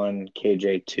DeAndre one,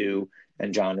 KJ two,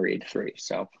 and John Reed three.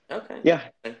 So Okay. yeah,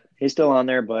 he's still on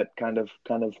there, but kind of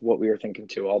what we were thinking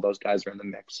too. All those guys are in the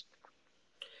mix.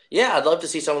 Yeah, I'd love to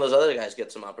see some of those other guys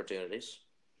get some opportunities.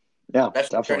 Yeah,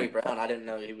 Especially definitely. Journey Brown. I didn't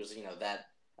know he was that.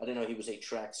 I didn't know he was a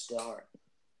track star.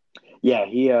 Yeah,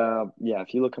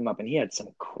 if you look him up, and he had some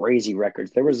crazy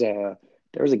records. There was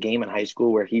there was a game in high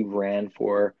school where he ran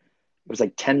for it was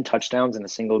like 10 touchdowns in a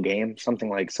single game,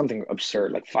 something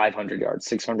absurd, like 500 yards,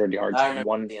 600 yards I in remember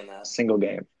one seeing that. single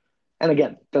game. And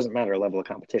again, doesn't matter level of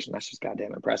competition. That's just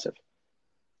goddamn impressive.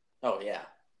 Oh yeah.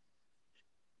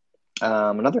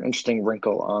 Another interesting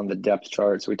wrinkle on the depth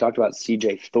chart. So we talked about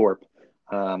CJ Thorpe,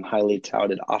 highly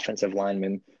touted offensive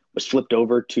lineman, was flipped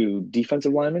over to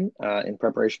defensive lineman in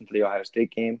preparation for the Ohio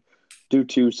State game due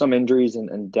to some injuries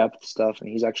and depth stuff. And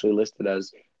he's actually listed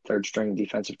as third string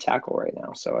defensive tackle right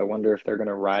now. So I wonder if they're going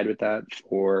to ride with that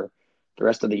for the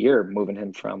rest of the year, moving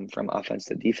him from offense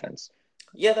to defense.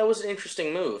 Yeah, that was an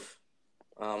interesting move.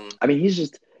 I mean, he's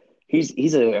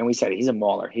a and we said it, he's a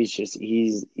mauler. He's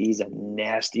a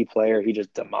nasty player. He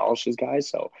just demolishes guys.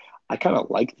 So I kind of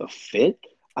like the fit.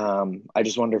 I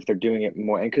just wonder if they're doing it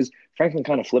more, and because Franklin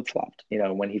kind of flip flopped.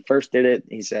 When he first did it,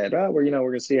 he said, "Oh, we're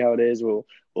gonna see how it is. We'll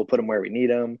put him where we need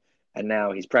him." And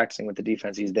now he's practicing with the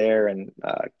defense. He's there. And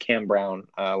Cam Brown,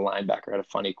 linebacker, had a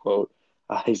funny quote.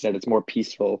 He said it's more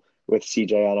peaceful with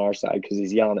CJ on our side because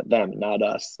he's yelling at them, not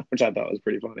us, which I thought was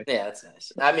pretty funny. Yeah, that's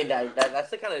nice. I mean,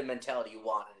 that's the kind of mentality you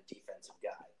want in a defensive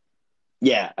guy.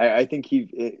 Yeah, I think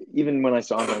even when I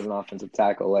saw him as an offensive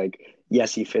tackle, like,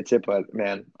 yes, he fits it, but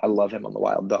man, I love him on the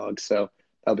Wild Dogs. So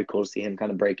that'll be cool to see him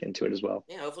kind of break into it as well.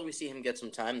 Yeah, hopefully we see him get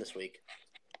some time this week.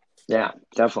 Yeah,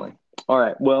 definitely. All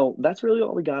right. Well, that's really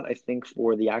all we got, I think,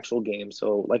 for the actual game.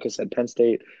 So, like I said, Penn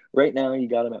State, right now, you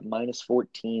got them at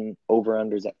 -14,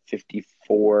 over-unders at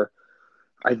 54.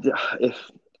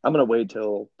 If I'm going to wait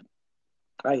till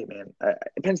right, man.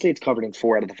 Penn State's covered in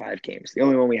 4 out of the 5 games. The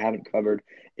only one we haven't covered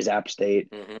is App State,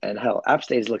 Mm-hmm. and hell, App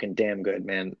State is looking damn good,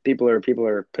 man. People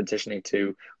are petitioning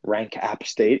to rank App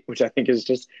State, which I think is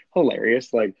just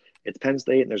hilarious. Like, it's Penn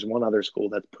State, and there's one other school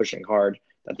that's pushing hard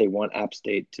that they want App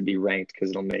State to be ranked because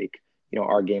it'll make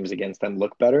our games against them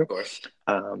look better. Of course.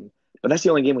 But that's the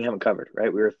only game we haven't covered,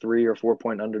 right? We were 3 or 4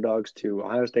 point underdogs to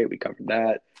Ohio State. We covered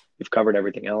that. We've covered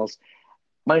everything else.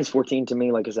 -14 to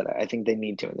me, like I said, I think they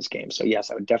need to in this game. So yes,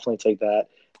 I would definitely take that.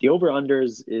 The over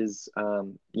unders is, I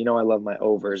love my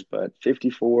overs, but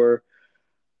 54.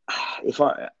 If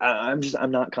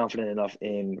I'm not confident enough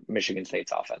in Michigan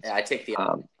State's offense. Yeah, I take the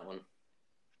one.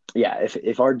 Yeah,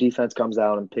 if our defense comes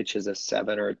out and pitches a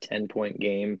 7 or a 10 point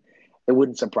game, it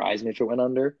wouldn't surprise me if it went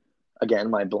under.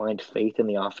 Again, my blind faith in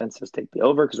the offense says take the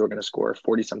over because we're going to score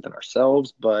 40 something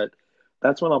ourselves, but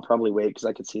that's when I'll probably wait because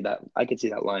I could see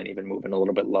that line even moving a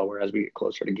little bit lower as we get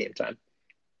closer to game time.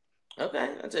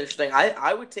 Okay, that's interesting.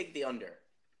 I would take the under.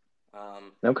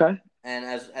 Okay. And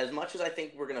as much as I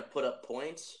think we're going to put up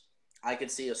points, I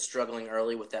could see us struggling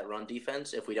early with that run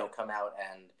defense if we don't come out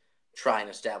and try and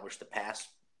establish the pass,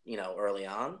 early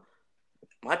on.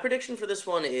 My prediction for this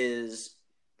one is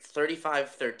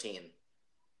 35-13.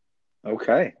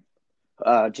 Okay.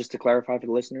 Just to clarify for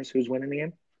the listeners, who's winning the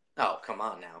game? Oh, come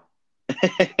on now.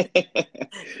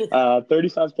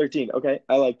 35-13. Okay,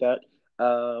 I like that.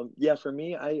 Yeah, for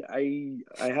me, I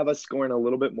have us scoring a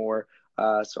little bit more.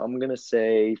 So I'm gonna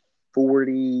say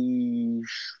 40.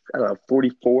 I don't know,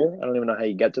 44. I don't even know how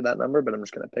you get to that number, but I'm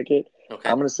just gonna pick it. Okay.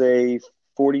 I'm gonna say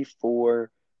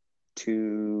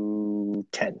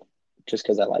 44-10, just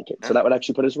because I like it. So that would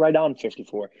actually put us right on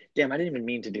 54. Damn, I didn't even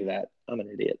mean to do that. I'm an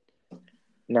idiot.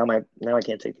 Now I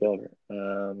can't take the over.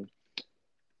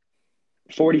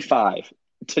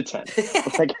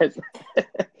 45-10. Like I said,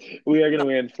 we are going to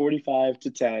win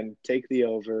 45-10. Take the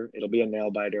over. It'll be a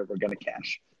nail biter. We're going to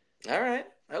cash. All right.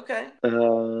 Okay.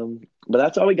 But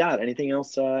that's all we got. Anything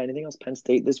else? Anything else? Penn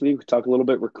State this week. We talk a little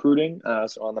bit recruiting.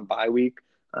 So on the bye week,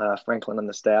 Franklin and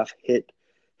the staff hit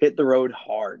the road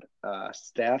hard.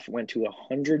 Staff went to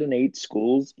 108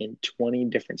 schools in 20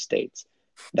 different states.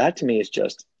 That to me is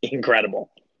just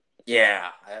incredible. Yeah,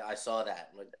 I saw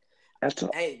that.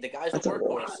 Hey, the guy's a that's a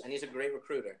workhorse, lot. and he's a great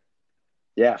recruiter.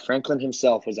 Yeah, Franklin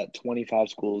himself was at 25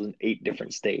 schools in 8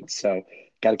 different states. So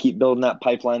got to keep building that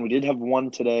pipeline. We did have one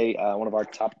today, one of our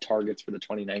top targets for the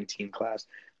 2019 class,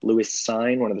 Lewis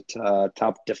Sign, one of the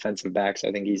top defensive backs.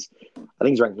 I think he's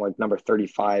ranked like number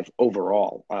 35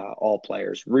 overall, all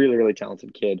players. Really, really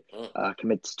talented kid.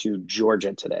 Commits to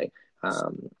Georgia today.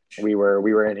 We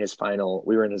were in his final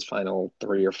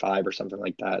 3 or 5 or something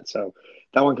like that. So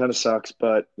that one kind of sucks,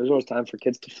 but there's always time for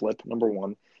kids to flip, number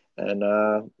one. And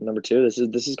number two, this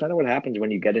is kind of what happens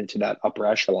when you get into that upper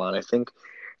echelon. I think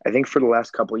for the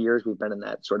last couple of years we've been in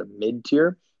that sort of mid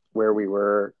tier where we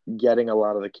were getting a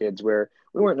lot of the kids where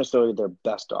we weren't necessarily their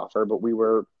best offer, but we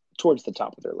were towards the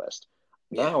top of their list.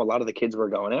 Now a lot of the kids we're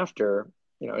going after,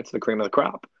 it's the cream of the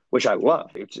crop, which I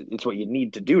love. It's what you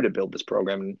need to do to build this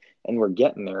program, and we're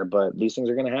getting there. But these things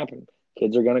are going to happen.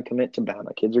 Kids are going to commit to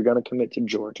Bama. Kids are going to commit to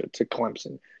Georgia, to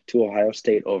Clemson, to Ohio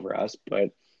State over us.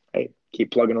 But hey,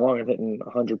 keep plugging along and hitting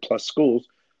 100+ schools.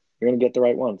 You're going to get the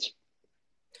right ones.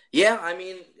 Yeah, I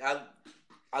mean,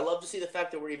 I love to see the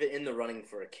fact that we're even in the running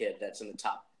for a kid that's in the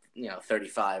top,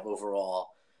 35 overall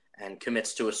and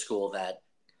commits to a school that,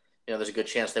 there's a good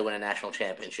chance they win a national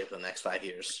championship in the next 5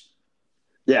 years.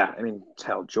 Yeah, I mean,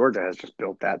 hell, Georgia has just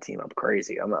built that team up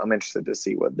crazy. I'm interested to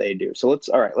see what they do. So let's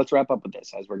wrap up with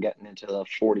this as we're getting into the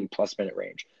 40+ minute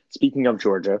range. Speaking of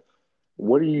Georgia,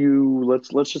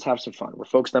 let's just have some fun. We're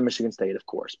focused on Michigan State, of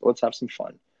course, but let's have some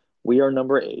fun. We are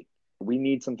number 8. We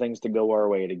need some things to go our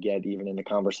way to get even in the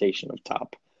conversation of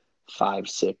top 5,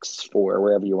 6, 4,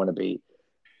 wherever you want to be.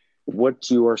 What's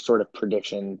your sort of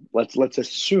prediction? Let's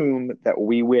assume that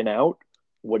we win out.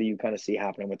 What do you kind of see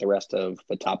happening with the rest of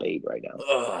the top 8 right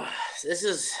now? This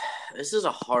is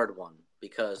a hard one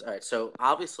because, all right, so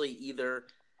obviously either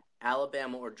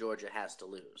Alabama or Georgia has to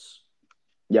lose.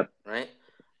 Yep. Right?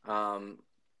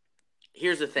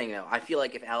 Here's the thing, though. I feel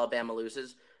like if Alabama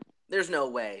loses, there's no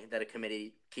way that a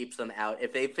committee keeps them out.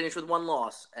 If they finish with one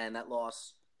loss and that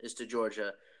loss is to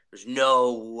Georgia, there's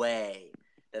no way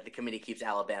that the committee keeps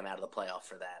Alabama out of the playoff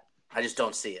for that. I just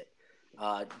don't see it.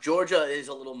 Georgia is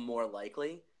a little more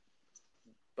likely,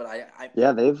 but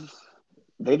yeah,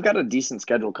 they've got a decent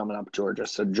schedule coming up, Georgia.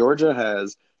 So Georgia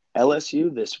has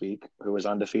LSU this week, who was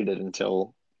undefeated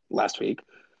until last week.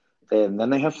 And then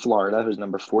they have Florida, who's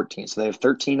number 14. So they have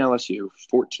 13 LSU,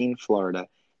 14 Florida,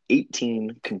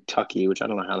 18 Kentucky, which I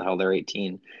don't know how the hell they're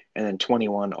 18, and then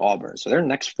 21 Auburn. So their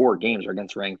next 4 games are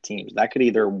against ranked teams. That could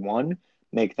either, one,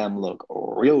 make them look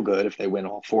real good if they win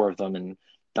all 4 of them in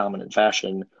dominant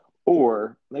fashion,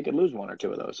 or they could lose 1 or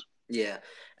 2 of those. Yeah,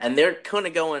 and they're kind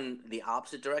of going the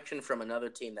opposite direction from another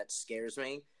team that scares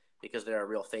me because they're a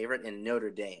real favorite in Notre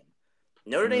Dame.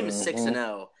 Notre Dame is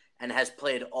 6-0 and has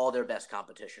played all their best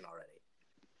competition already.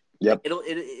 Yep. Like,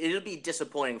 it'll be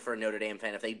disappointing for a Notre Dame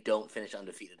fan if they don't finish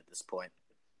undefeated at this point.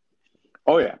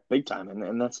 Oh yeah, big time,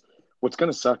 and that's what's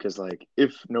going to suck is like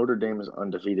if Notre Dame is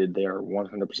undefeated, they are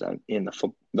 100% in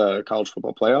the college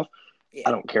football playoff. Yeah.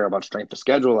 I don't care about strength of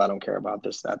schedule. I don't care about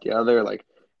this, that, the other. Like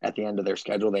at the end of their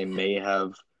schedule, they may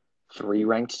have 3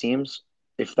 ranked teams,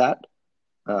 if that.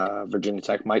 Virginia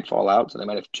Tech might fall out, so they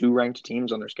might have 2 ranked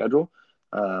teams on their schedule.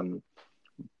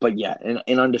 But yeah,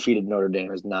 an undefeated Notre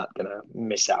Dame is not going to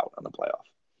miss out on the playoff.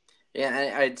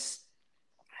 Yeah,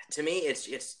 to me,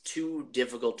 it's too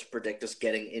difficult to predict us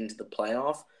getting into the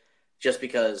playoff just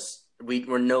because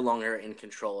we're no longer in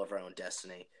control of our own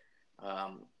destiny.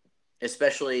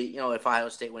 Especially, if Ohio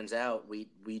State wins out, we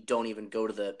don't even go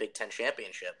to the Big Ten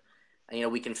championship.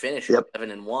 And, we can finish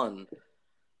 11-1,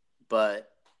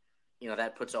 but,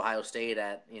 that puts Ohio State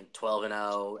at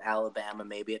 12-0, Alabama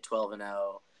maybe at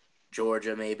 12-0,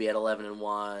 Georgia maybe at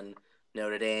 11-1,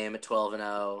 Notre Dame at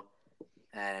 12-0,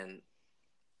 and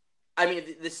I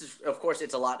mean, this is, of course,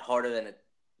 it's a lot harder than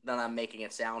I'm making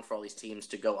it sound for all these teams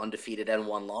to go undefeated and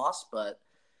 1 loss, but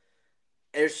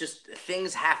there's just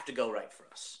things have to go right for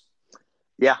us.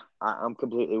 Yeah, I'm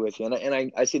completely with you,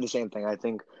 and I see the same thing. I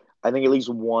think at least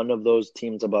one of those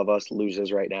teams above us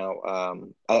loses right now.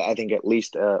 I think at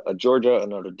least a Georgia, a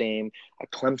Notre Dame, a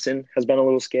Clemson has been a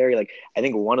little scary. Like I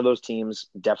think one of those teams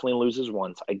definitely loses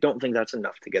once. I don't think that's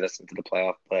enough to get us into the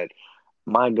playoff, but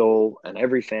my goal and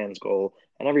every fan's goal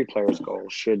and every player's goal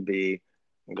should be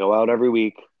go out every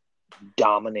week,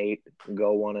 dominate,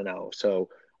 go 1-0. So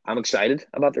I'm excited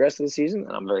about the rest of the season,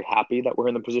 and I'm very happy that we're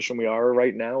in the position we are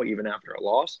right now, even after a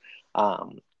loss.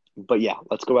 But yeah,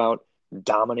 let's go out,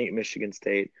 dominate Michigan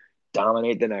State,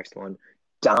 dominate the next one,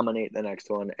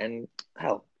 and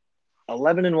hell,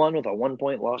 11-1 with a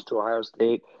 1-point loss to Ohio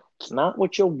State. It's not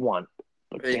what you want,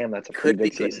 but damn, that's a pretty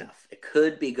good season. Enough. It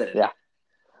could be good enough.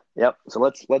 Yeah. Yep. So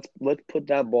let's put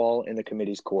that ball in the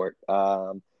committee's court.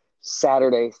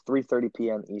 Saturday, 3:30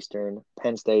 p.m. Eastern,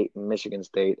 Penn State, Michigan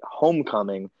State,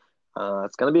 homecoming.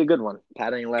 It's going to be a good one.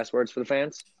 Pat, any last words for the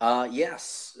fans?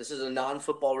 Yes. This is a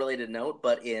non-football related note,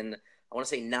 but I want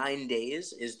to say 9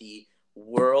 days is the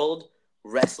World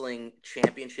Wrestling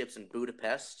Championships in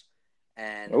Budapest.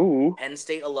 And Penn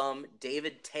State alum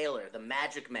David Taylor, the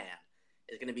Magic Man,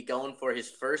 is going to be going for his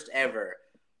first ever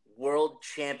World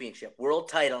Championship, world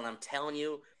title. And I'm telling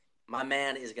you, my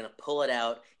man is going to pull it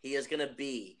out. He's going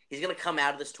to come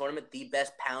out of this tournament the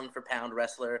best pound-for-pound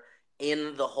wrestler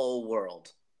in the whole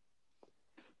world.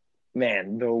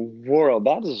 Man, the world.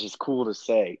 That is just cool to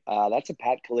say. That's a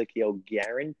Pat Colicchio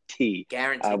guarantee.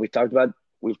 Guaranteed. We've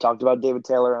talked about David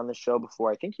Taylor on the show before.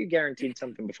 I think you guaranteed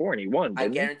something before, and he won,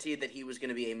 didn't you? I guaranteed that he was going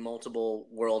to be a multiple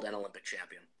world and Olympic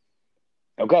champion.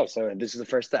 Okay, so this is the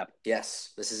first step.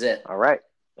 Yes, this is it. All right.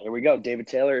 Here we go. David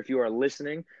Taylor, if you are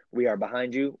listening, we are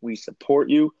behind you. We support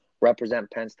you.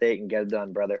 Represent Penn State and get it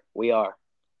done, brother. We are.